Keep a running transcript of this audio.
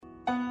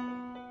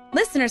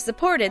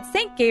Listener-supported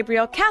St.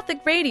 Gabriel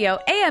Catholic Radio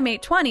AM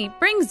 820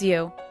 brings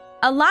you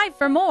Alive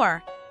for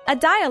More, a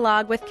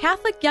dialogue with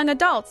Catholic young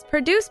adults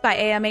produced by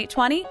AM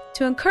 820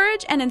 to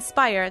encourage and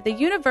inspire the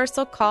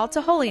universal call to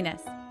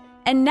holiness.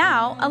 And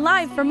now,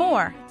 Alive for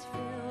More.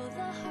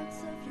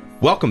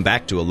 Welcome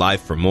back to Alive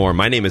for More.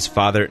 My name is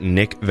Father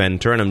Nick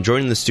Venter, and I'm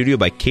joined in the studio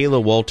by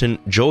Kayla Walton,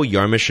 Joel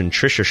Yarmish, and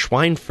Tricia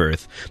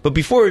Schweinfurth. But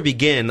before we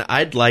begin,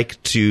 I'd like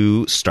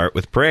to start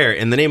with prayer.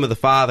 In the name of the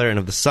Father, and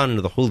of the Son, and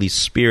of the Holy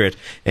Spirit,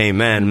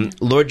 amen.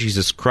 Lord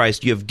Jesus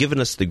Christ, you have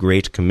given us the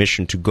great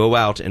commission to go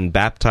out and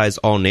baptize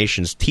all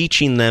nations,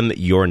 teaching them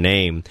your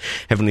name.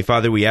 Heavenly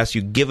Father, we ask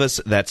you, give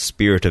us that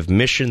spirit of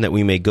mission, that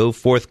we may go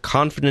forth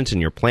confident in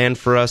your plan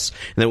for us,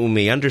 and that we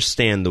may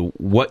understand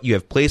what you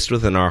have placed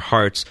within our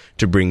hearts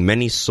to bring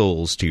many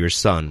souls to your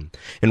Son.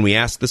 And we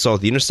ask this all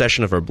at the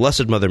intercession of our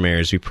Blessed Mother Mary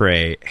as we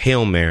pray,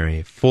 Hail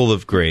Mary, full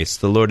of grace,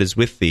 the Lord is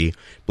with thee.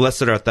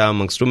 Blessed art thou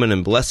amongst women,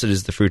 and blessed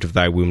is the fruit of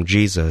thy womb,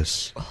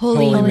 Jesus.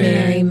 Holy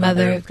Mary,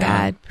 Mother of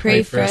God,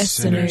 pray for us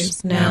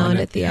sinners, now and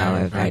at the hour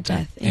of our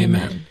death.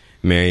 Amen.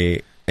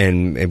 Mary,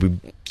 and we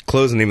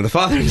close in the name of the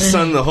Father, and the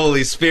Son, and the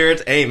Holy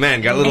Spirit.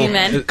 Amen. Got a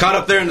little caught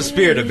up there in the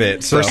spirit a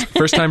bit. So.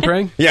 First time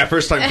praying? Yeah,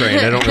 first time praying.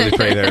 I don't really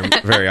pray there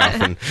very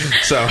often.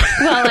 So,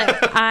 well,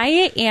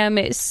 I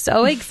am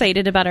so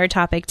excited about our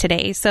topic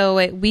today.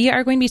 So we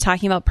are going to be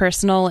talking about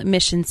personal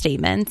mission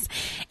statements.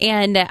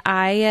 And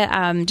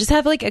I just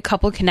have like a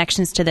couple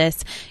connections to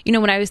this. You know,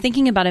 when I was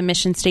thinking about a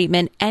mission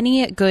statement,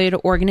 any good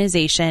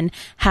organization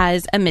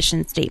has a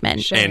mission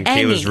statement. Sure. And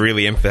Kayla's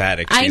really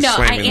emphatic. I know,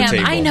 I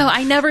am. I know.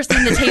 I never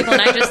slam the table,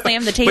 and I just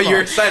slam the table. But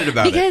you're excited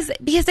about it.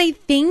 Because I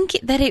think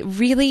that it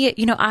really,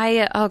 you know,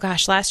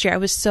 last year I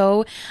was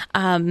so,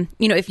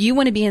 if you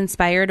want to be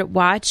inspired,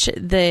 watch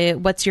the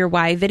What's Your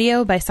Why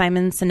video by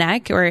Simon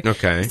Sinek.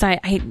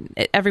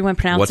 Everyone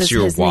pronounces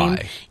his name.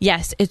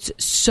 Yes, it's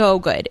so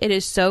good. It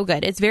is so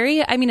good. It's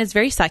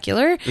very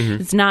secular.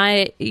 Mm-hmm. It's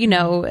not,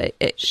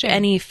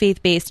 any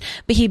faith-based,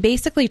 but he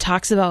basically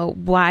talks about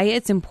why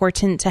it's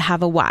important to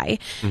have a why.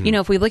 Mm-hmm. You know,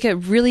 if we look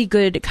at really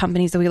good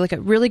companies, if we look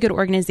at really good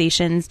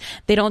organizations,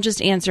 they don't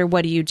just answer,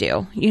 what do you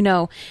do? You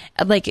know,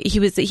 like he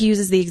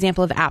uses the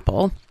example of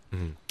Apple.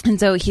 Mm-hmm. And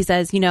so he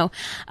says, we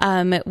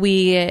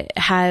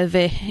have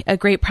a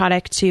great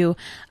product to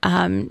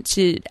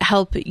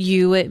help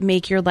you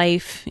make your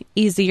life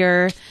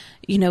easier,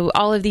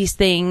 all of these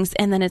things.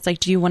 And then it's like,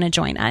 do you want to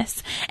join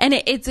us? And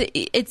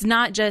it's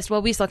not just,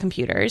 well, we sell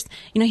computers.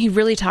 He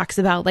really talks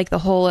about like the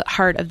whole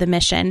heart of the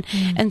mission.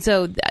 Mm-hmm. And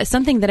so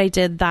something that I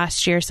did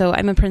last year, so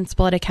I'm a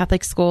principal at a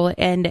Catholic school,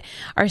 and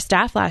our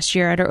staff last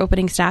year at our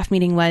opening staff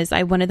meeting was,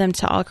 I wanted them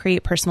to all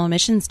create personal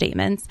mission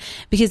statements,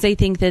 because I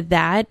think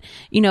that,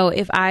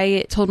 if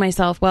I told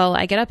myself, well,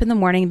 I get up in the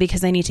morning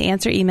because I need to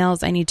answer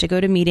emails, I need to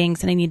go to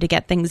meetings, and I need to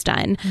get things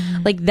done,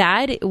 mm-hmm. like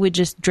that would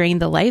just drain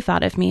the life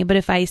out of me. But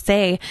if I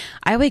say,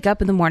 I wake up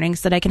in the morning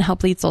so that I can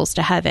help lead souls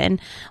to heaven,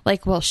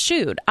 like, well,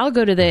 shoot, I'll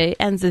go to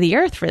the ends of the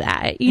earth for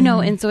that, know?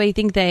 And so I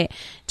think that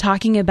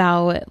talking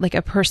about like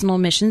a personal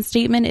mission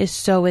statement is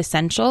so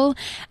essential.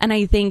 And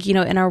I think,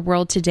 in our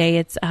world today,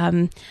 it's, I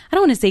don't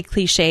want to say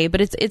cliche,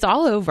 but it's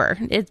all over.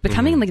 It's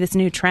becoming like this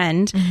new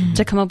trend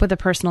to come up with a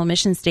personal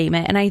mission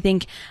statement. And I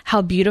think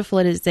how beautiful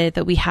it is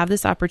that we have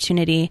this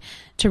opportunity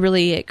to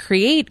really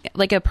create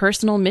like a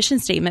personal mission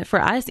statement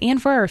for us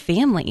and for our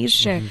families.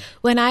 Sure.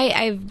 When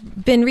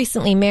I've been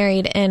recently married,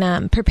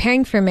 and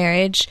preparing for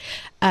marriage,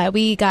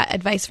 we got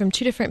advice from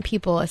two different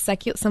people,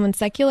 someone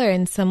secular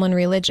and someone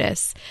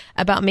religious,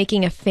 about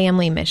making a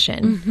family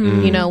mission.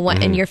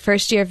 Mm-hmm. In your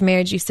first year of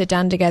marriage, you sit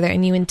down together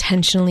and you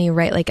intentionally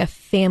write like a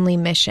family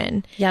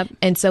mission. Yep.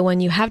 And so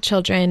when you have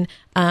children,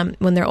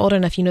 when they're old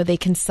enough, they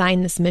can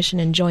sign this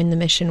mission and join the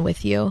mission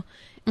with you.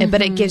 Mm-hmm.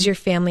 But it gives your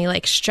family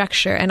like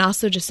structure and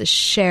also just a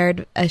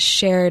shared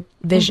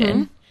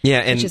vision. Mm-hmm. Yeah,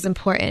 and which is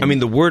important. I mean,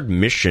 the word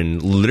mission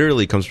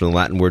literally comes from the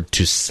Latin word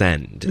to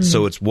send. Mm-hmm.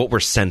 So it's what we're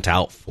sent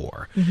out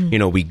for.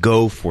 Mm-hmm. We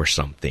go for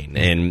something.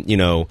 And,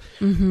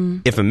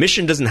 if a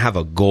mission doesn't have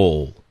a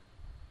goal,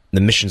 the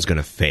mission's going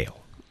to fail.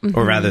 Mm-hmm.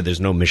 Or rather, there's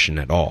no mission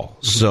at all.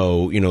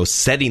 Mm-hmm. So,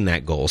 setting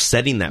that goal,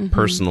 setting that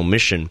personal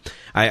mission.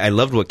 I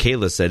loved what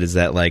Kayla said, is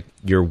that like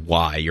your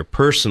why, your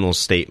personal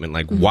statement,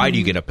 like why do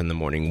you get up in the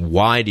morning?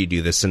 Why do you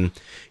do this? And,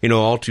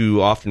 all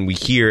too often we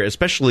hear,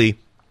 especially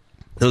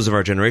those of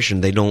our generation,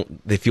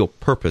 they feel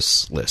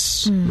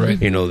purposeless. Mm-hmm. Right.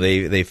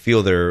 They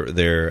feel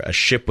they're a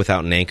ship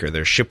without an anchor.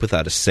 They're a ship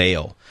without a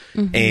sail.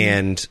 Mm-hmm.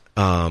 And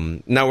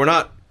now we're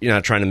not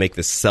trying to make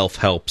this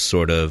self-help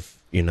sort of,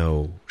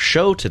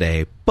 show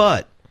today,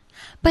 but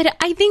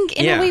I think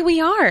in a way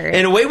we are.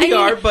 In a way we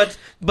are, but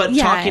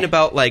talking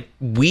about like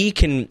we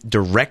can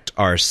direct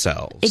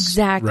ourselves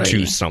exactly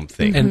to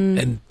something.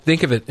 And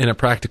think of it in a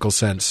practical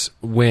sense,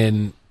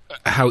 when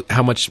how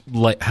much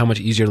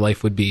easier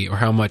life would be, or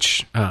how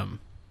much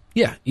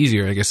Yeah,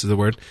 easier, I guess is the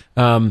word.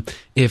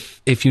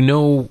 If you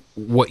know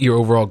what your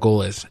overall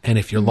goal is, and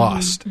if you're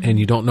lost and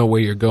you don't know where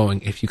you're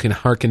going, if you can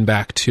hearken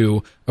back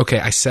to, okay,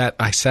 I sat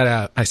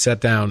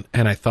down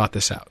and I thought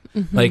this out.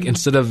 Like,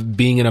 instead of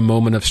being in a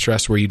moment of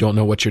stress where you don't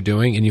know what you're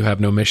doing and you have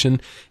no mission,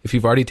 if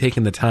you've already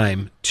taken the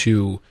time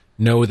to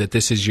know that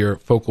this is your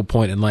focal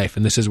point in life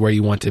and this is where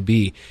you want to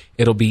be,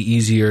 it'll be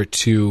easier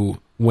to,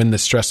 when the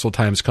stressful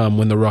times come,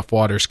 when the rough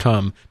waters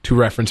come, to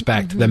reference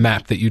back to the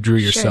map that you drew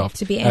yourself,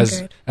 to be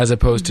anchored. as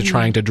opposed to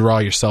trying to draw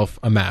yourself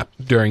a map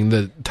during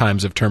the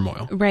times of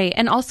turmoil. Right.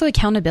 And also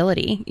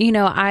accountability.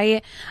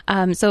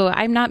 So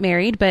I'm not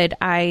married, but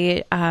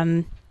I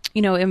am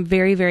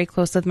very, very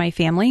close with my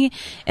family.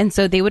 And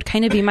so they would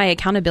kind of be my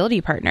accountability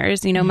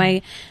partners.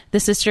 The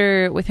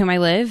sister with whom I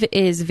live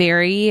is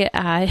very,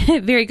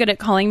 very good at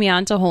calling me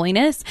on to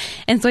holiness.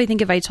 And so I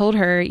think if I told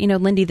her,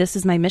 Lindy, this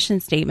is my mission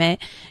statement,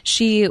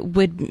 she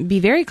would be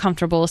very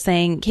comfortable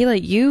saying,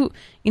 Kayla,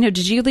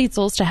 did you lead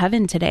souls to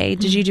heaven today?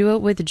 Did you do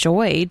it with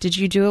joy? Did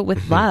you do it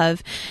with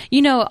love?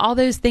 All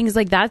those things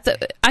like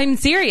that. I'm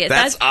serious.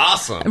 That's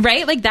awesome.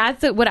 Right? Like,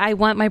 that's what I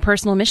want my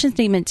personal mission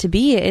statement to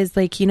be, is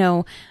like,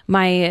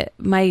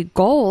 my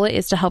goal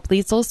is to help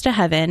lead souls to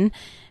heaven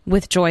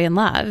with joy and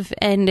love.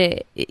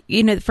 And,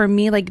 for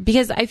me, like,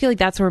 because I feel like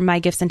that's where my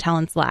gifts and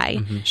talents lie.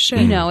 Sure.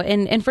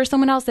 And for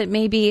someone else, it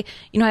may be,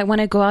 I want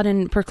to go out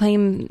and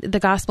proclaim the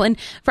gospel. And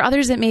for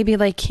others, it may be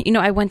like,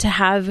 I want to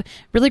have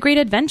really great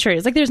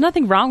adventures. Like, there's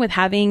nothing wrong with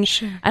having,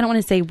 I don't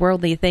want to say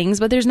worldly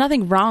things, but there's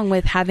nothing wrong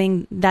with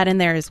having that in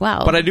there as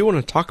well. But I do want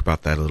to talk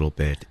about that a little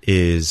bit,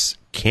 is,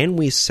 can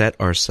we set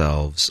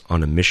ourselves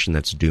on a mission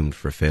that's doomed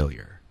for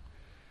failure?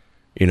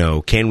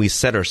 Can we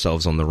set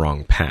ourselves on the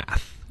wrong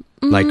path?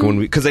 Like,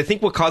 because I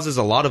think what causes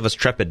a lot of us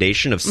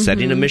trepidation of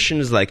setting a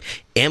mission is like,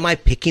 am I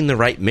picking the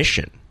right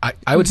mission?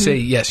 I would say,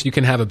 yes, you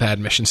can have a bad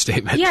mission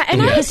statement. Yeah,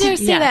 and I would dare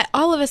say that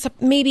all of us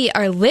maybe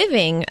are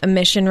living a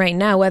mission right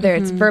now, whether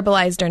it's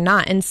verbalized or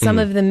not. And some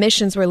of the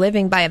missions we're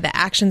living by, the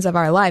actions of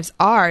our lives,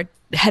 are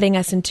heading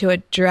us into a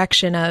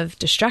direction of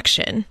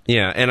destruction.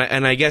 Yeah,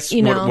 and I guess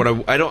I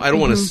don't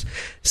want to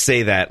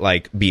say that,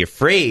 like, be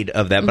afraid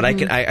of that, but I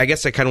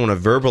guess I kind of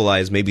want to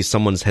verbalize maybe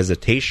someone's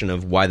hesitation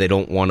of why they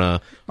don't want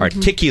to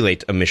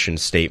articulate a mission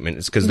statement.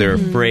 It's because they're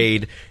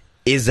afraid,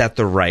 is that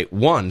the right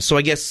one? So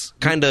I guess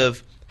kind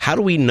of, how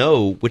do we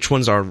know which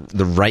ones are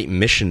the right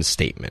mission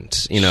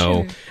statement?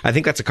 I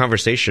think that's a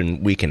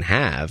conversation we can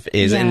have,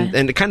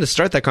 and to kind of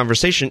start that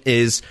conversation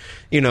is,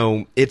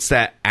 it's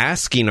that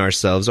asking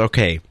ourselves,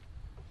 okay,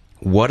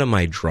 what am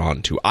I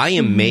drawn to? I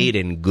am made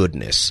in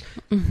goodness.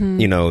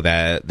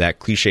 That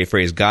cliche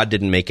phrase, God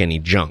didn't make any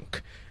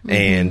junk.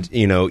 And,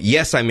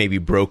 yes, I may be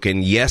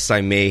broken. Yes,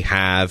 I may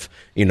have,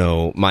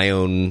 my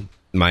own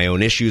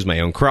issues, my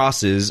own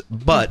crosses,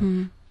 but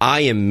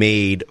I am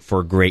made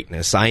for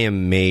greatness. I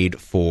am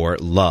made for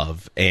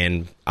love,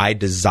 and I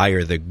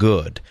desire the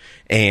good.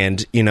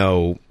 And,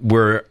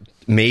 we're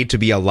made to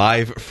be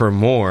alive for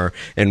more,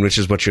 and which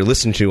is what you're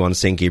listening to on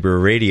St. Gabriel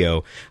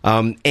Radio.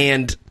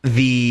 And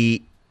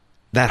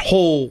that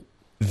whole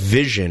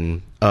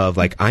vision of,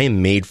 like, I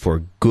am made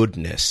for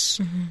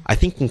goodness, I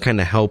think can kind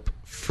of help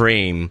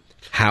frame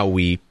how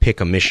we pick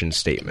a mission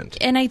statement.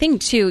 And I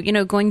think too,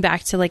 going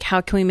back to, like, how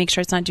can we make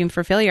sure it's not doomed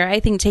for failure? I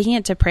think taking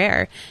it to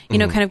prayer,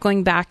 kind of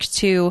going back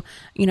to,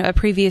 a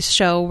previous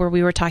show where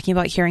we were talking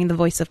about hearing the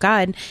voice of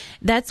God,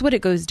 that's what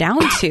it goes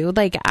down to.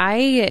 Like,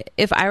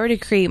 if I were to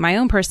create my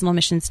own personal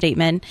mission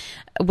statement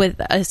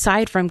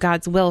aside from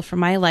God's will for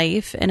my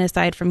life and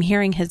aside from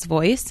hearing his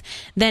voice,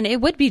 then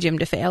it would be doomed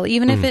to fail,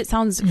 even if it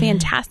sounds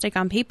fantastic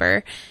on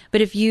paper.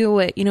 But if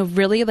you,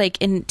 really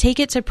and take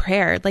it to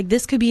prayer, like,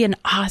 this could be an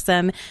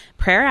awesome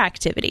prayer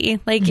activity,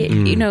 like,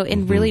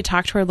 and really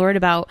talk to our Lord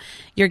about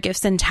your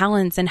gifts and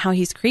talents and how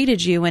he's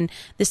created you and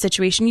the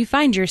situation you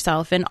find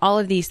yourself and all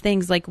of these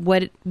things. Like,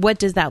 what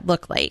does that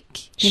look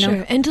like?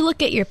 Sure. And to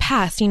look at your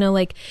past,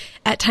 like,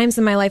 at times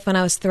in my life when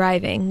I was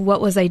thriving,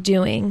 what was I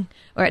doing?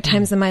 Or at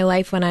times in my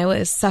life when I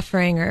was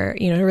suffering or,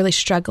 really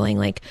struggling,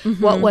 like,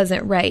 what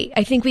wasn't right?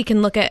 I think we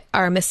can look at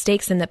our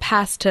mistakes in the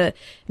past to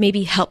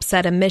maybe help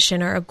set a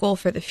mission or a goal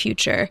for the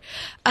future.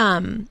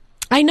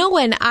 I know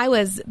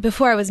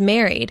before I was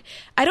married,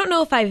 I don't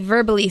know if I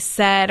verbally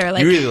said or,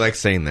 like... You really like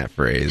saying that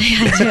phrase.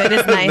 Yeah, I do. It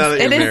is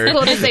nice. It is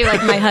cool to say,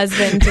 like, my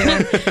husband, too.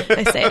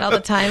 I say it all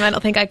the time. I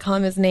don't think I call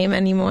him his name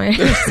anymore. I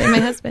just say my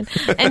husband.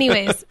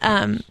 Anyways,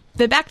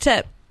 but back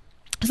to...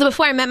 So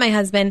before I met my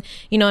husband,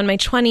 in my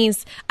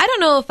 20s, I don't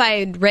know if I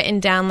had written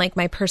down, like,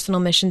 my personal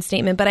mission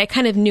statement, but I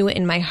kind of knew it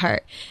in my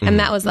heart. And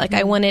that was, like,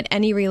 I wanted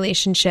any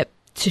relationship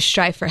to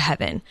strive for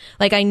heaven.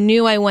 Like, I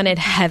knew I wanted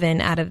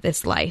heaven out of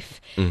this life.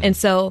 And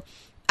so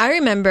I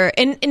remember,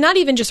 and not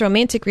even just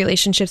romantic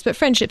relationships, but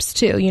friendships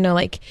too,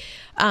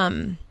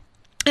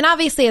 And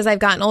obviously, as I've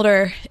gotten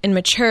older and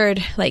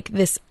matured, like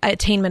this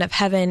attainment of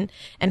heaven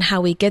and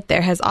how we get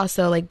there has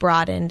also like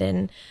broadened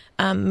and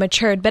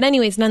matured. But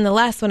anyways,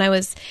 nonetheless, when I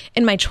was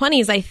in my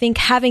 20s, I think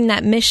having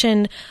that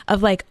mission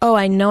of like, oh,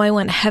 I know I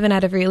want heaven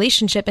out of a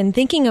relationship, and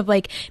thinking of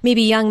like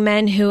maybe young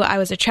men who I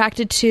was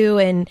attracted to,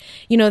 and,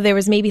 you know, there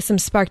was maybe some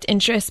sparked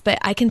interest, but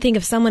I can think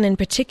of someone in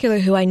particular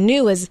who I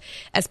knew was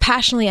as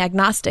passionately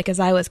agnostic as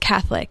I was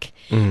Catholic.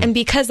 And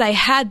because I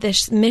had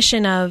this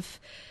mission of,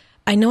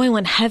 I know I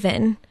want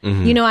heaven,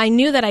 you know, I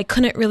knew that I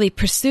couldn't really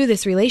pursue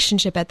this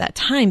relationship at that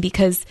time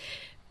because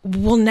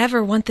we'll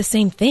never want the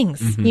same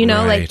things, you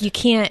know, like you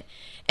can't.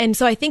 And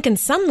so I think in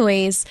some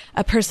ways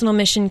a personal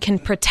mission can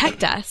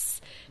protect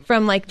us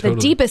from like the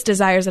deepest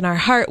desires in our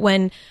heart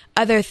when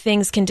other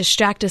things can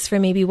distract us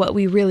from maybe what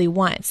we really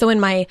want. So in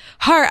my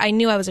heart, I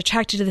knew I was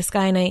attracted to this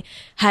guy and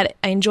I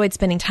enjoyed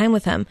spending time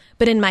with him.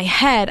 But in my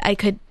head,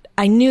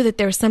 I knew that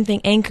there was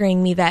something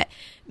anchoring me that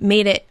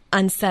made it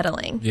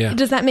unsettling. Yeah.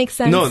 Does that make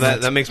sense? No,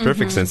 that makes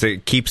perfect sense.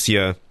 It keeps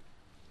you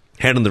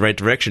head in the right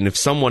direction. If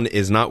someone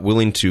is not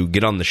willing to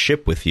get on the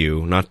ship with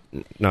you, not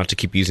to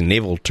keep using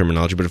naval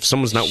terminology, but if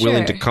someone's not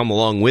willing to come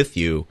along with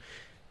you,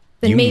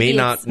 then you maybe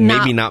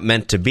not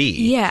meant to be.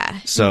 Yeah.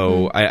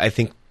 So I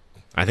think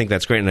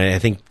that's great, and I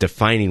think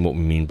defining what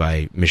we mean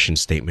by mission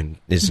statement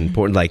is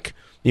important. Like,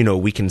 you know,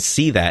 we can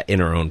see that in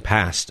our own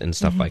past and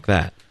stuff like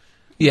that.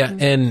 Yeah,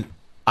 and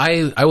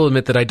I will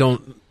admit that I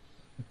don't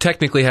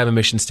technically have a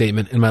mission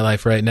statement in my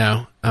life right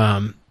now,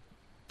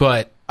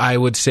 but I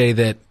would say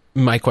that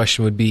my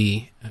question would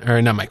be,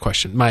 or not my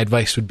question, my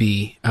advice would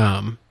be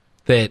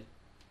that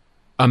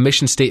a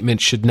mission statement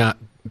should not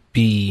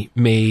be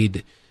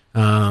made,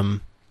 I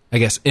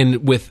guess,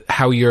 with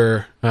how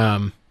you're,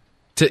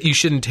 you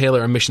shouldn't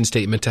tailor a mission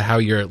statement to how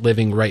you're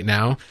living right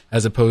now,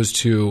 as opposed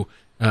to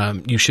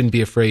you shouldn't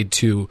be afraid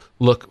to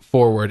look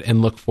forward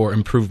and look for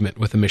improvement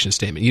with a mission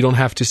statement. You don't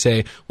have to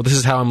say, well, this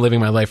is how I'm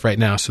living my life right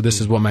now, so this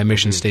is what my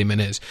mission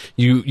statement is.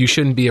 You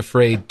shouldn't be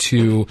afraid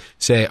to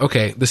say,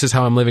 okay, this is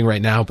how I'm living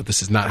right now, but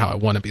this is not how I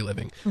want to be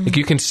living. Like,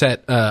 you can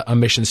set a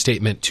mission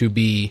statement to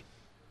be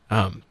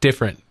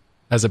different,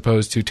 as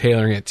opposed to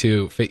tailoring it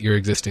to fit your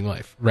existing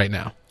life right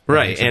now.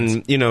 Right,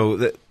 and you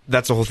know,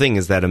 that's the whole thing,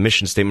 is that a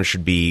mission statement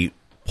should be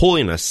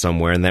pulling us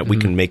somewhere, and that we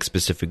can make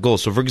specific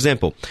goals. So, for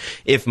example,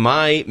 if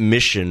my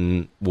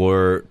mission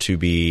were to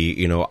be,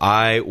 you know,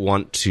 I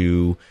want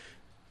to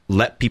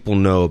let people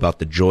know about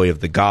the joy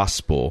of the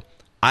gospel,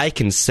 I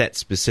can set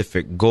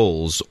specific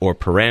goals or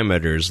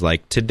parameters,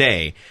 like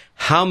today,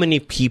 how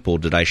many people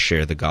did I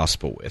share the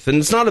gospel with? And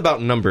it's not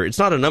about number, it's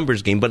not a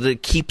numbers game, but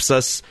it keeps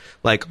us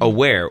like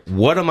aware.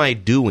 What am I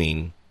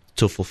doing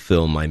to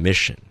fulfill my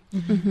mission?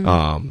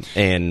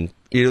 And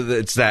you know,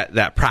 it's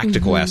that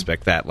practical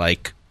aspect that,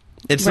 like,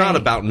 it's not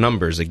about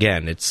numbers,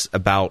 again. It's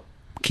about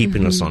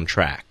keeping us on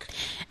track.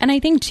 And I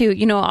think, too,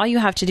 you know, all you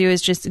have to do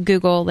is just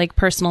Google, like,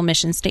 personal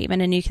mission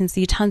statement, and you can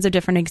see tons of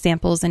different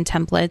examples and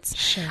templates.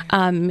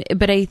 Sure.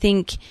 But I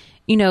think,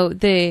 you know,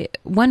 the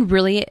one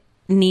really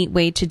neat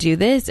way to do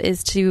this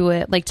is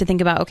to to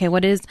think about, okay,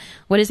 what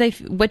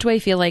do I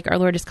feel like our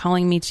Lord is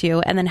calling me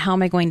to, and then how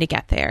am I going to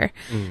get there?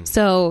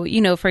 So,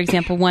 you know, for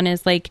example, one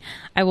is like,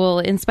 I will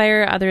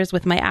inspire others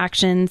with my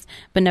actions,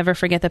 but never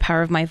forget the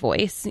power of my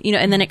voice, you know,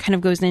 and then it kind of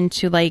goes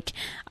into like,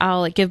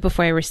 I'll give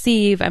before I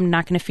receive, I'm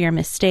not going to fear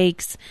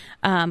mistakes,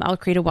 I'll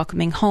create a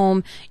welcoming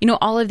home, you know,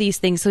 all of these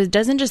things. So it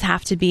doesn't just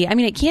have to be, I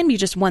mean, it can be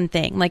just one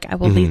thing, like I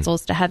will lead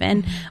souls to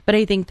heaven, but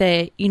I think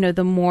that, you know,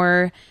 the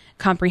more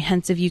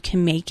comprehensive you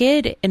can make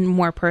it and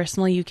more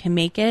personal you can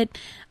make it,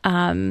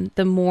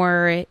 the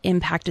more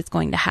impact it's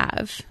going to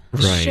have.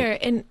 Right. Sure.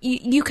 And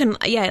you can,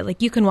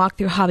 like you can walk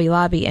through Hobby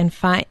Lobby and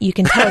you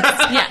can tell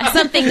it's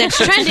something that's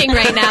trending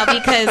right now,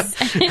 because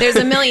there's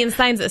a million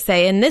signs that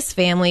say, in this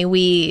family,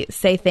 we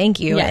say thank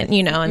you. Yes. And,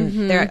 you know,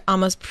 and they're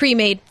almost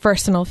pre-made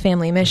personal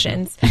family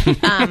missions.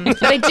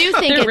 But I do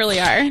think they really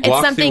are. It's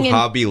walk something through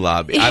Hobby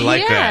Lobby. I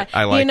like that.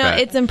 I like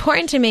that. It's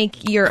important to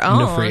make your own.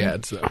 No free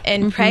ads, though.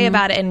 And pray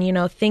about it, and, you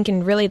know, think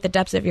and really at the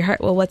depths of your heart,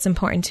 well, what's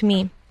important to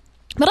me?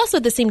 But also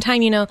at the same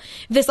time, you know,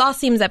 this all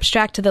seems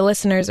abstract to the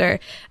listeners, or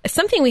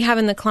something we have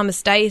in the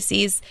Columbus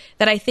Diocese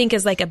that I think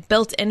is like a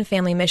built-in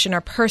family mission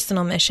or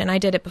personal mission. I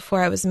did it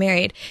before I was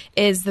married,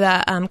 is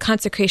the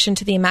consecration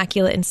to the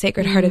Immaculate and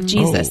Sacred Heart of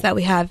Jesus that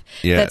we have,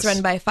 that's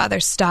run by Father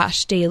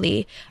Stosh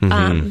daily.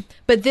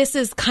 But this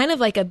is kind of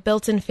like a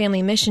built-in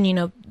family mission. You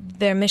know,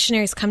 their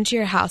missionaries come to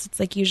your house.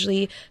 It's like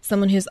usually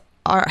someone whose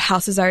our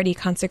house is already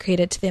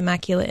consecrated to the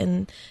Immaculate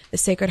and the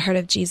Sacred Heart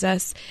of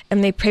Jesus,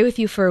 and they pray with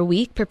you for a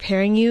week,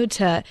 preparing you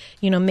to,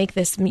 you know, make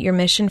this your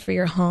mission for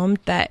your home,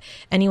 that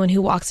anyone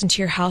who walks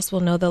into your house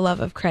will know the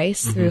love of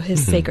Christ through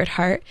his Sacred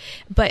Heart.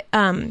 But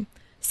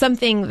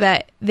something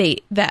that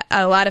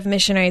a lot of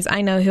missionaries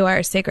I know who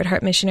are Sacred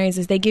Heart missionaries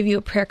is they give you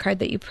a prayer card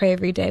that you pray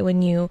every day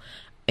when you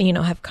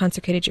know, have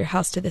consecrated your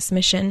house to this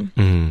mission.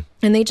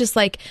 And they just,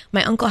 like,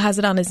 my uncle has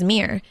it on his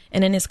mirror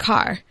and in his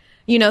car,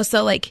 you know,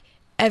 so like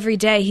every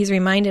day he's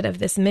reminded of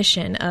this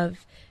mission of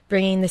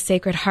bringing the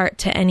Sacred Heart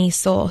to any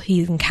soul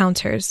he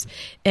encounters.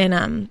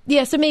 And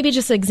so maybe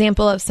just an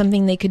example of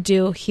something they could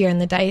do here in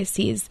the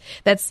diocese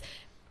that's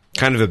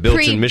kind of a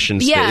built-in mission.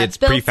 Yeah, it's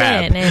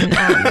prefab. And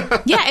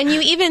and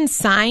you even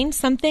sign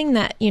something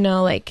that,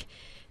 like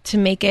to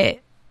make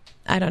it,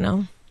 I don't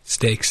know.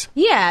 Stakes.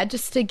 Yeah,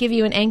 just to give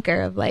you an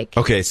anchor of like.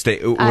 Okay,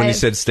 when you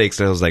said stakes,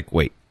 I was like,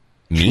 wait,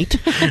 meat?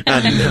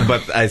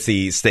 But I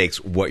see stakes,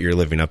 what you're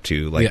living up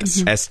to, like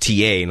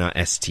STA, not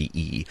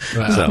STE.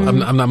 Well, so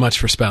I'm not much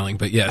for spelling,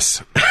 but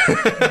yes.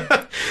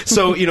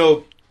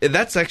 So,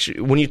 that's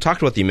actually, when you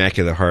talked about the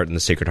Immaculate Heart and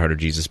the Sacred Heart of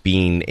Jesus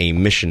being a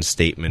mission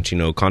statement,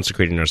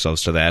 consecrating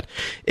ourselves to that,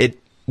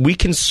 we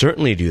can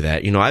certainly do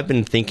that. I've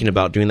been thinking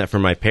about doing that for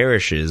my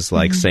parishes,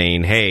 like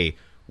saying, hey,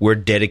 we're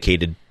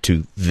dedicated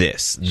to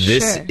this.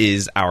 This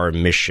is our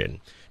mission,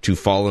 to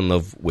fall in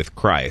love with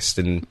Christ.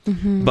 And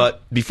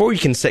but before you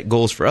can set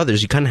goals for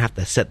others, you kind of have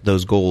to set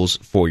those goals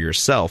for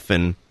yourself.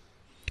 And,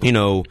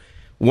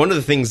 one of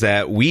the things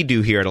that we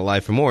do here at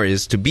Alive for More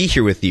is to be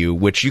here with you,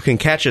 which you can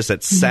catch us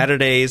at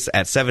Saturdays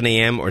at 7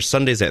 a.m. or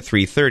Sundays at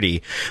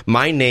 3:30.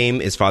 My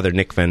name is Father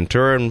Nick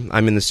Ventura, and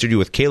I'm in the studio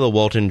with Kayla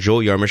Walton, Joel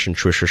Yarmish, and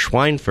Trisha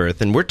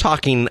Schweinfurth, and we're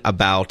talking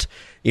about,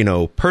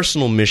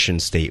 personal mission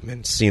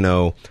statements,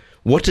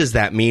 What does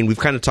that mean? We've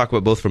kind of talked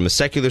about both from a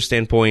secular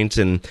standpoint,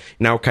 and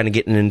now we're kind of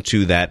getting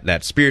into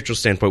that spiritual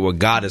standpoint, what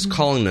God is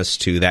calling us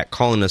to, that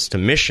calling us to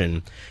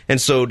mission.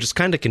 And so just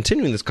kind of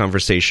continuing this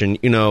conversation,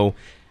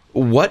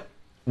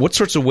 what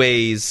sorts of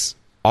ways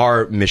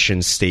are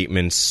mission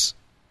statements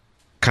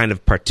kind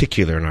of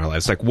particular in our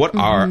lives? Like, what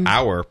are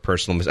our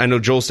personal... I know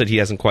Joel said he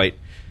hasn't quite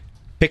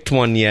picked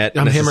one yet.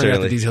 I'm hammering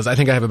out the details. I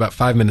think I have about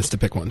 5 minutes to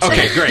pick one. So.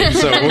 Okay, great.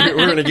 So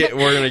we're gonna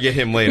get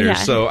him later. Yeah.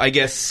 So I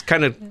guess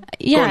kind of go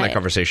in that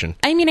conversation.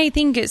 I mean, I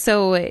think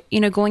so.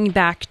 Going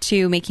back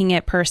to making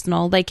it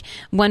personal, like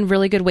one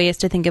really good way is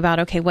to think about,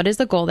 okay, what is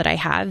the goal that I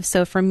have?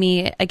 So for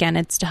me, again,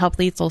 it's to help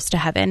lead souls to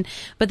heaven.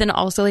 But then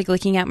also like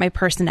looking at my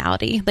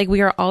personality. Like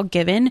we are all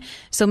given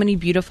so many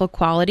beautiful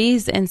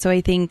qualities, and so I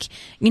think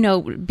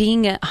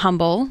being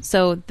humble.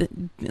 So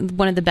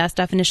one of the best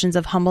definitions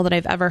of humble that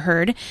I've ever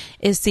heard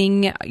is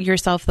seeing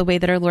yourself the way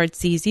that our Lord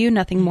sees you,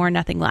 nothing more,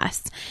 nothing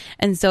less.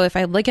 And so if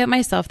I look at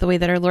myself the way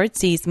that our Lord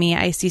sees me,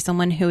 I see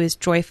someone who is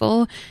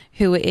joyful,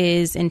 who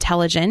is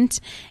intelligent,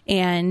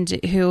 and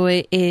who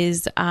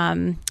is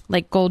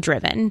like goal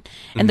driven.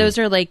 And those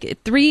are like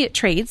 3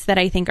 traits that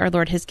I think our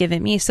Lord has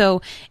given me.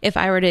 So if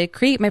I were to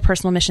create my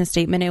personal mission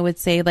statement, it would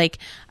say like,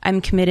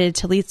 I'm committed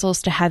to lead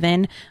souls to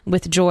heaven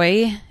with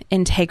joy,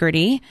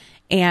 integrity,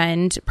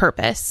 and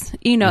purpose,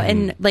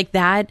 and like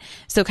that.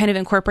 So kind of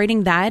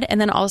incorporating that,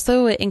 and then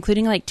also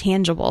including like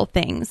tangible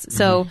things.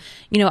 So,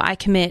 I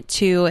commit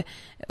to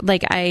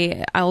like,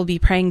 I'll be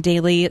praying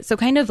daily. So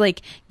kind of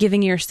like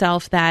giving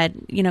yourself that,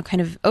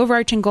 kind of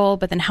overarching goal,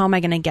 but then how am I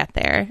going to get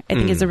there? I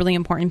think is a really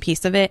important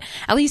piece of it,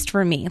 at least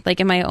for me, like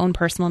in my own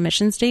personal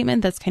mission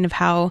statement. That's kind of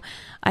how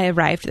I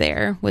arrived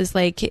there, was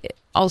like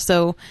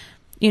also,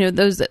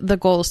 the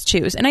goals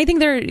choose. And I think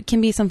there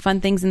can be some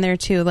fun things in there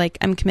too. Like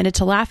I'm committed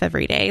to laugh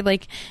every day.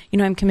 Like,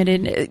 I'm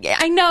committed.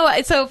 I know.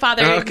 So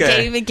Father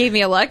gave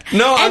me a look.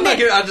 No, I'm not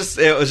giving,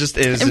 it was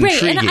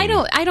intriguing.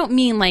 And I don't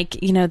mean like,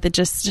 the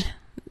just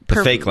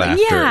the fake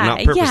laughter,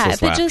 not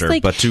purposeless laughter,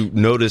 but to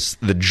notice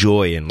the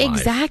joy in life.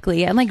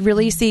 Exactly. And like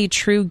really see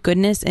true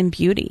goodness and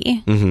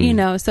beauty,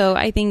 so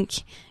I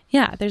think,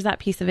 there's that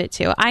piece of it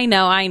too. I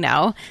know.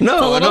 No,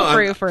 it's a little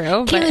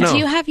frou-frou. Kayla, do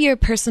you have your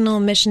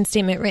personal mission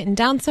statement written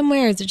down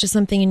somewhere? Or is it just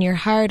something in your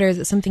heart, or is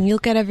it something you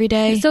look at every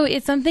day? So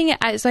it's something,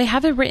 so I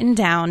have it written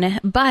down,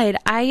 but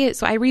I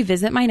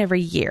revisit mine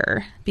every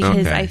year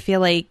because I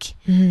feel like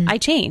I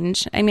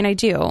change. I mean, I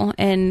do.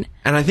 And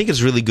I think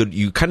it's really good.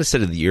 You kind of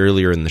said it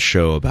earlier in the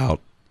show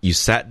about, you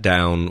sat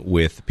down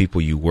with people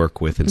you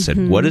work with and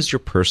said, what is your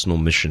personal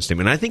mission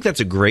statement? And I think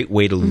that's a great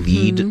way to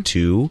lead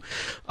to,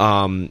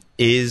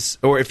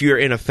 or if you're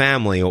in a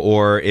family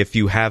or if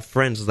you have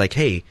friends, it's like,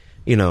 hey,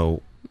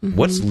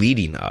 what's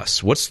leading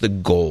us? What's the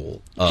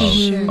goal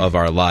of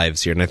our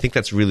lives here? And I think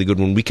that's really good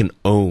when we can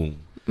own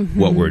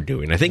what we're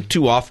doing. I think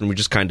too often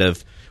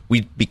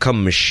we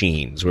become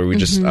machines where we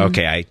just,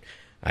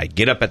 I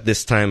get up at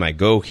this time, I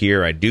go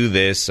here, I do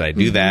this, I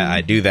do that, I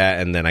do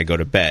that, and then I go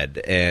to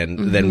bed.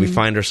 And then we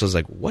find ourselves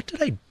like, what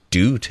did I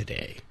do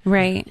today?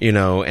 Right.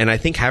 And I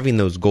think having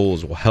those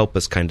goals will help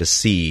us kind of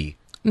see,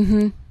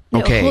 it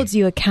holds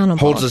you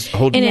accountable.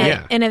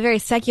 In a very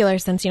secular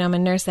sense, I'm a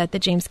nurse at the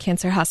James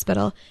Cancer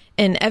Hospital,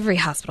 and every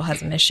hospital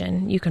has a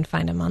mission. You can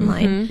find them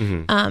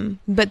online.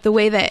 But the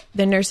way that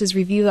the nurses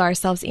review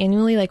ourselves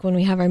annually, like when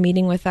we have our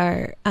meeting with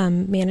our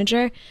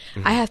manager,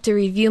 I have to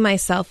review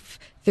myself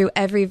through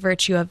every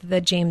virtue of the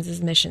James's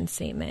mission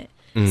statement.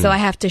 So I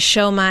have to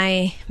show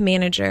my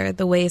manager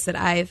the ways that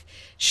I've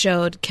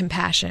showed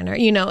compassion, or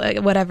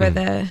whatever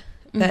the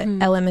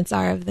elements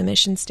are of the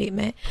mission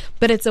statement.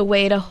 But it's a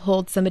way to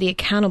hold somebody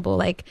accountable.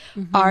 Like,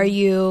 are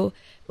you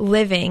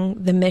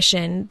living the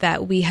mission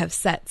that we have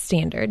set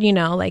standard?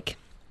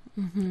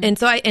 And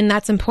so and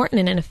that's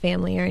important in a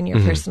family or in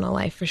your personal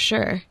life for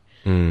sure.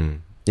 Yeah,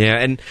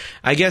 and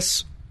I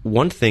guess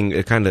one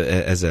thing, kind of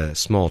as a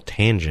small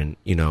tangent,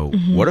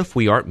 what if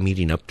we aren't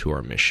meeting up to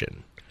our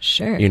mission?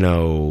 Sure.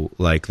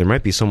 Like there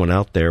might be someone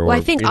out there. Well,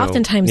 I think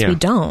oftentimes we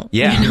don't.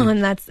 Yeah.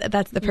 And that's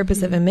the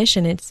purpose of a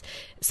mission. It's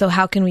so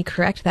how can we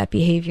correct that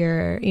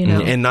behavior?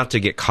 And not to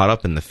get caught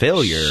up in the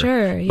failure.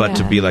 Sure. But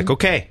to be like,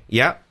 okay,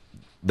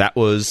 that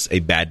was a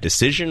bad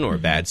decision or a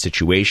bad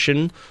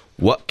situation.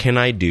 What can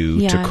I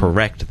do to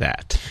correct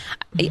that?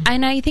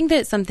 And I think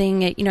that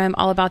something, I'm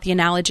all about the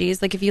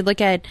analogies. Like if you look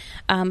at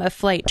a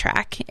flight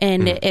track,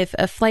 and if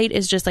a flight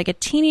is just like a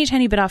teeny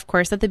tiny bit off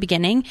course at the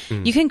beginning,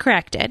 you can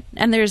correct it.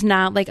 And there's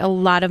not like a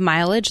lot of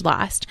mileage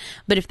lost.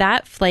 But if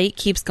that flight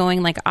keeps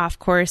going like off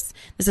course,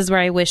 this is where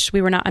I wish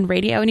we were not on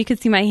radio and you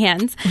could see my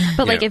hands.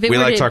 But like if it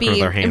were to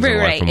be,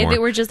 if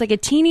it were just like a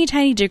teeny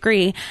tiny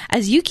degree,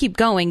 as you keep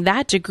going,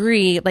 that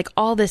degree, like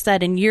all of a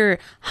sudden you're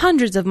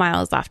hundreds of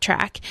miles off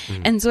track.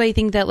 And so I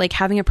think that like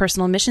having a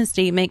personal mission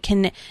statement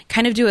can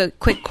kind of do a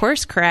quick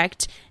course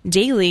correct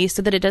daily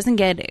so that it doesn't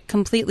get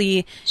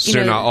completely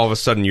not all of a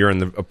sudden you're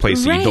in a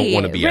place that you don't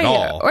want to be at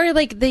all, or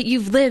like that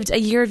you've lived a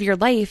year of your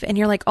life and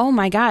you're like, oh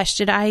my gosh,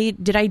 did I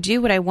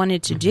do what I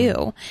wanted to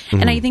do?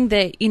 And I think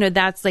that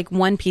that's like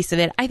one piece of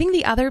it. I think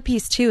the other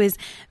piece too is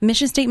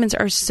mission statements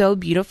are so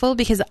beautiful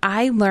because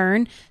I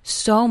learn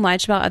so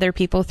much about other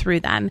people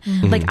through them.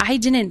 Like I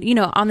didn't,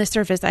 on the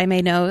surface I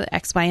may know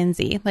X, Y, and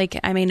Z, like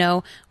I may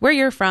know where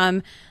you're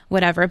from,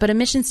 whatever, but a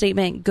mission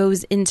statement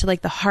goes into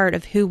like the heart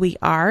of who we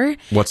are,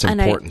 what's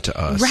important to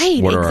us,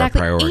 right? What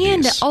exactly. are our priorities,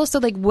 and also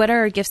like what are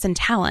our gifts and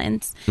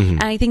talents.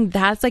 And I think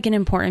that's like an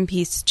important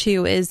piece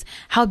too. Is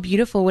how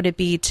beautiful would it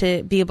be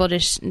to be able to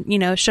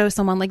show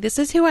someone like this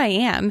is who I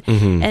am,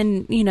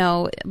 and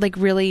like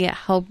really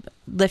help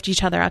lift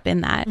each other up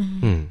in that.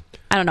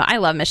 I don't know. I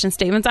love mission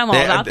statements. I'm all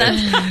about them.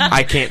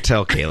 I can't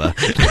tell, Kayla.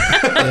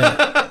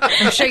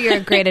 I'm sure you're a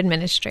great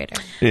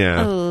administrator.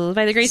 Yeah. Oh,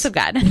 by the grace of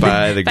God.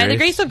 By the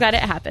grace of God,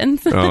 it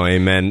happens. Oh,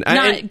 amen.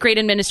 Not great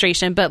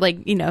administration, but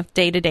like,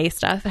 day-to-day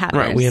stuff happens.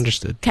 Right, we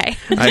understood. Okay.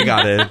 I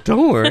got it.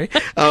 Don't worry.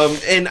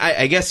 And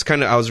I guess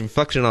kind of I was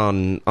reflecting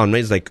on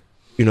ways like,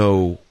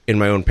 in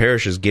my own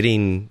parishes,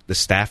 getting the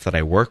staff that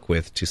I work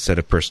with to set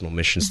a personal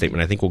mission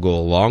statement, I think will go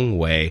a long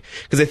way.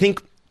 Because I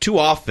think too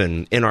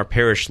often in our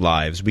parish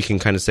lives, we can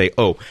kind of say,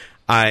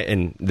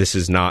 and this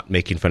is not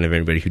making fun of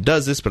anybody who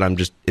does this, but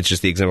it's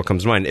just the example that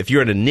comes to mind. If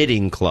you're at a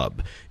knitting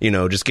club,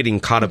 just getting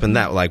caught up in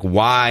that, like,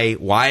 why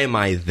am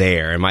I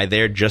there? Am I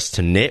there just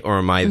to knit, or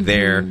am I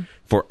there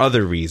for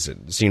other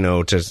reasons,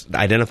 to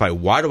identify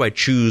why do I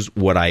choose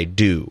what I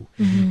do?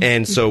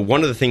 And so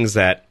one of the things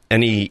that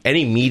any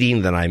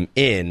meeting that I'm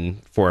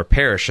in for a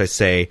parish, I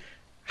say,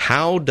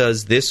 how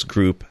does this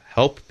group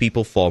help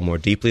people fall more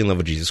deeply in love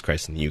with Jesus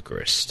Christ in the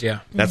Eucharist? Yeah.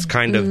 That's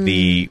kind of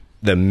the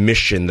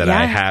mission that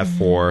I have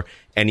for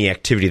any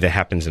activity that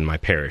happens in my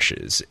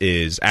parishes,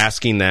 is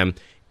asking them,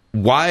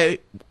 why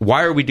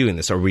are we doing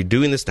this? Are we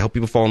doing this to help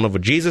people fall in love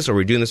with Jesus, or are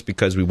we doing this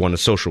because we want a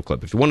social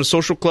club? If you want a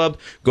social club,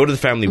 go to the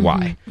Family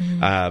Y.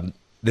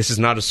 This is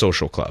not a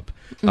social club.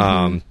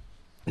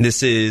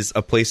 This is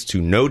a place to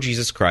know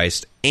Jesus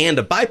Christ, and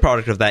a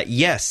byproduct of that,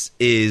 yes,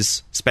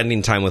 is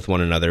spending time with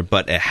one another,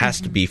 but it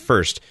has to be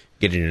first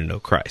getting to know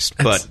Christ.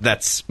 But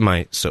that's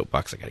my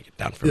soapbox. I got to get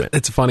down from it.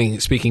 It's funny,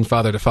 speaking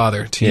father to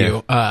father to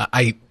you.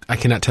 I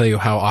cannot tell you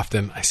how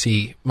often I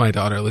see my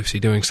daughter Lucy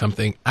doing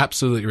something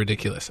absolutely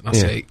ridiculous, and I'll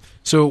say,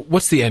 "So,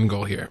 what's the end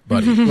goal here,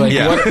 buddy? Like,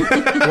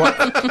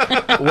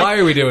 why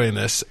are we doing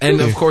this?" And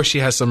of course, she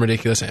has some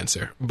ridiculous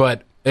answer.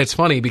 But it's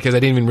funny because I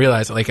didn't even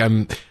realize, like,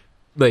 I'm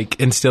like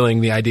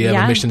instilling the idea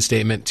of a mission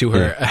statement to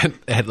her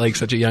at like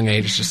such a young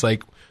age. It's just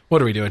like,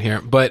 what are we doing here?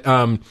 But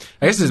I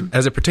guess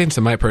as it pertains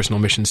to my personal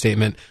mission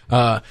statement,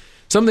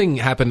 something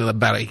happened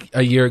about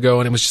a year ago,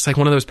 and it was just like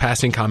one of those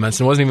passing comments.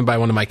 And it wasn't even by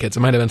one of my kids.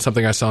 It might have been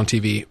something I saw on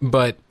TV.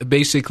 But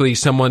basically,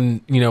 someone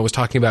was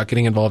talking about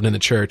getting involved in the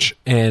church,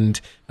 and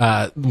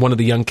one of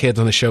the young kids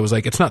on the show was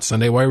like, "It's not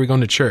Sunday. Why are we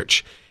going to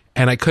church?"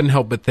 And I couldn't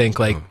help but think,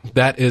 like,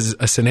 that is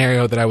a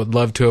scenario that I would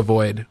love to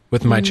avoid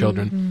with my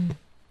children.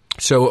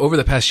 So over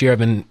the past year, I've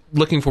been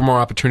looking for more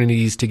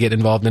opportunities to get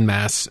involved in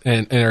Mass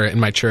or in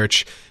my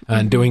church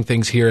and doing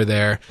things here or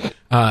there.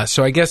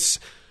 So I guess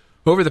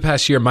over the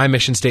past year, my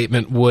mission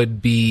statement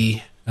would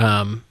be,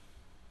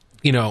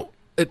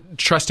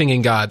 trusting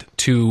in God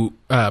to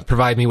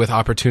provide me with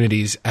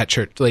opportunities at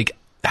church, like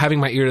having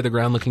my ear to the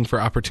ground, looking for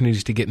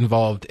opportunities to get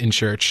involved in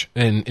church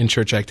and in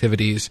church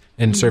activities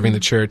and serving the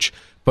church,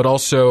 but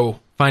also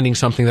finding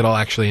something that I'll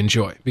actually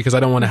enjoy, because I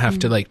don't want to have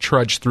to like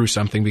trudge through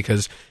something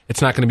because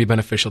it's not going to be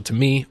beneficial to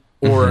me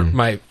or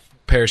my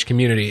parish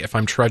community if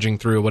I'm trudging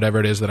through whatever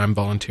it is that I'm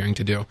volunteering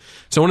to do.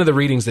 So one of the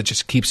readings that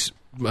just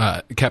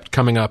kept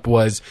coming up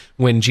was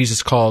when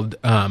Jesus called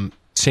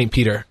St.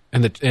 Peter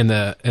in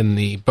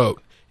the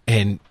boat,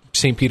 and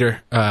St.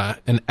 Peter,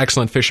 an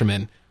excellent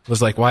fisherman,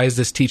 was like, why is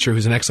this teacher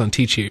who's an excellent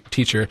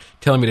teacher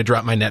telling me to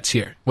drop my nets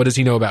here? What does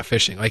he know about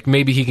fishing? Like,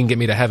 maybe he can get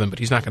me to heaven, but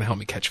he's not going to help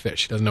me catch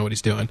fish. He doesn't know what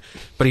he's doing.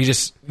 But he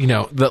just,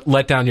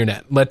 let down your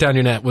net. Let down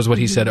your net was what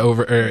he said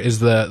is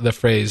the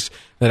phrase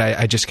that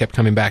I just kept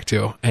coming back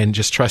to, and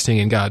just trusting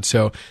in God.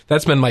 So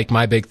that's been like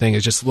my big thing,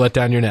 is just let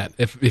down your net.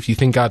 If you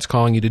think God's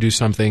calling you to do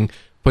something,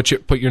 put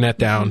your net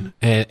down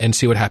and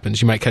see what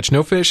happens. You might catch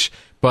no fish,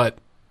 but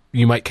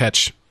you might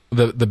catch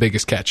the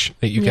biggest catch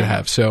that you can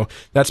have. So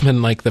that's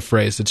been like the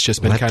phrase that's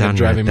just been kind of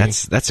driving me.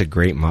 That's a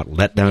great motto.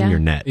 Let down your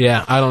net.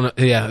 Yeah, I don't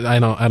know. Yeah, I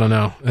don't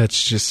know.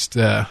 It's just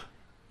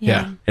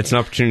It's an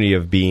opportunity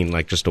of being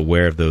like just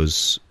aware of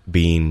those,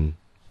 being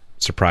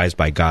surprised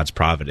by God's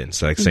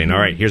providence. Like saying, all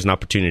right, here's an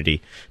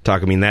opportunity.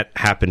 That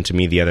happened to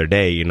me the other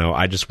day.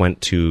 I just went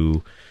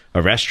to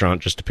a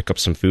restaurant just to pick up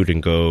some food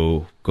and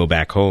go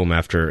back home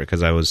after,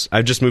 because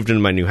I just moved into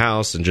my new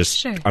house and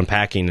just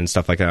unpacking and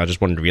stuff like that. I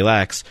just wanted to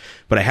relax,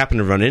 but I happened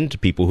to run into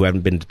people who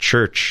haven't been to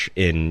church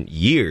in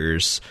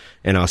years,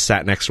 and I was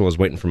sat next to them, I was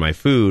waiting for my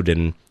food,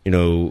 and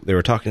they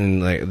were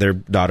talking like their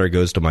daughter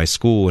goes to my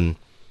school, and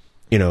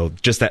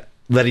just that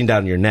letting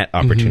down your net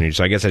opportunity.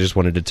 So I guess I just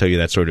wanted to tell you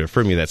that, sort of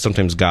affirm you that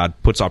sometimes God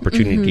puts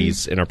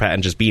opportunities in our path,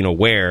 and just being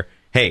aware,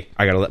 hey,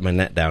 I got to let my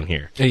net down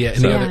here.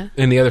 Yeah,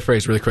 and the other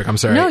phrase, really quick, I'm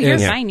sorry. No, you're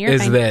fine. You're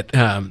is fine. That,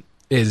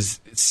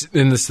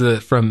 and this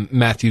is from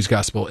Matthew's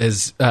gospel,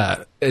 is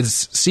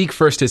seek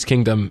first his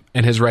kingdom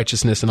and his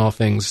righteousness, and all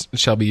things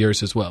shall be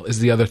yours as well.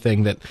 Is the other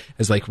thing that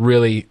has like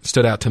really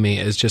stood out to me,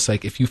 is just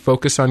like, if you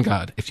focus on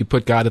God, if you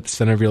put God at the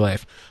center of your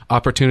life,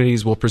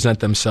 opportunities will present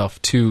themselves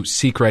to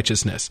seek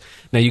righteousness.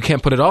 Now, you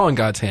can't put it all in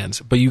God's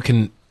hands, but you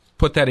can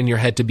put that in your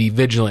head to be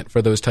vigilant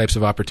for those types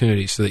of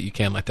opportunities so that you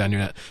can let down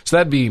your net. So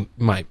that'd be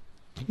my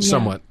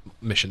somewhat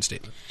mission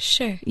statement.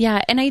 Sure.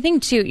 Yeah. And I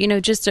think too,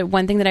 just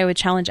one thing that I would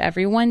challenge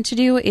everyone to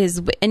do is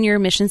in your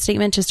mission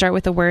statement to start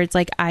with the words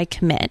like I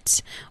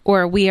commit,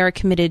 or we are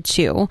committed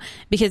to,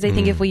 because I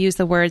think if we use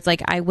the words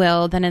like I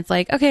will, then it's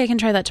like, okay, I can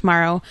try that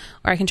tomorrow,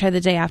 or I can try the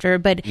day after.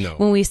 But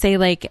when we say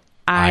like,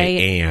 I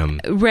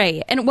am.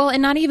 Right. And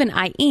not even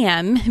I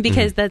am,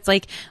 because that's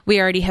like, we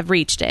already have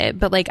reached it,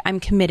 but like I'm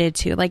committed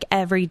to, like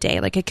every day,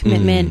 like a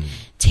commitment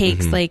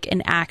takes like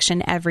an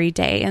action every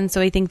day. And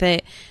so I think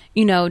that,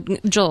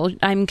 Joel,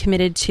 I'm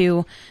committed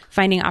to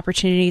finding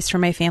opportunities for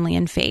my family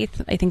and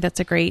faith. I think that's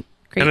a great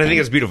and I think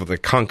it's beautiful, the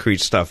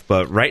concrete stuff.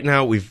 But right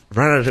now, we've just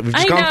gone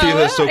through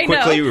this so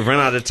quickly. We've run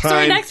out of time. So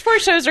our next 4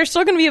 shows are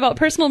still going to be about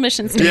personal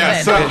mission statement.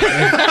 Yeah.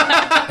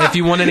 So. If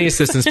you want any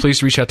assistance,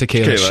 please reach out to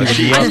Kayla.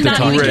 She would love to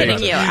talk to you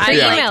about it.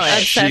 Email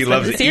us. She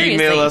loves it.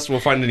 Email us. We'll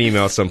find an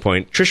email at some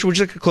point. Trisha, would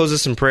you like to close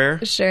us in prayer?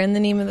 Sure. In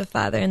the name of the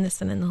Father, and the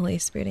Son, and the Holy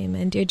Spirit.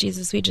 Amen. Dear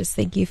Jesus, we just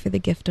thank you for the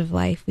gift of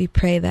life. We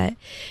pray that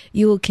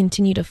you will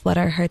continue to flood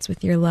our hearts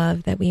with your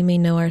love, that we may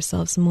know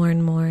ourselves more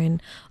and more, and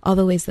all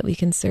the ways that we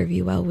can serve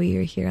you while we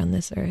are here on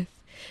this earth.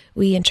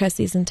 We entrust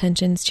these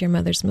intentions to your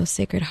mother's most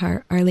sacred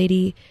heart, Our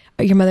Lady,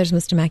 your mother's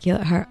most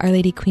immaculate heart, Our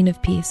Lady, Queen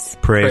of Peace.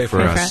 Pray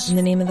for us. In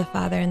the name of the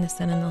Father, and the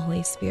Son, and the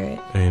Holy Spirit.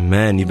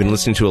 Amen. You've been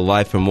listening to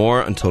Alive for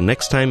More. Until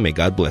next time, may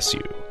God bless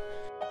you.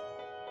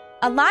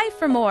 Alive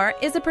for More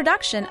is a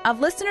production of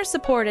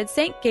listener-supported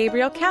St.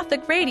 Gabriel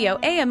Catholic Radio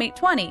AM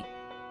 820.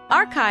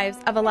 Archives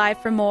of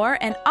Alive for More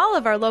and all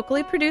of our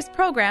locally produced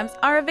programs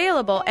are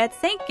available at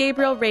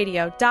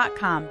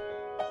stgabrielradio.com.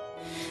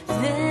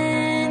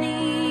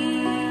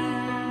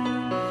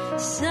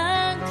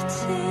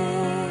 Sancte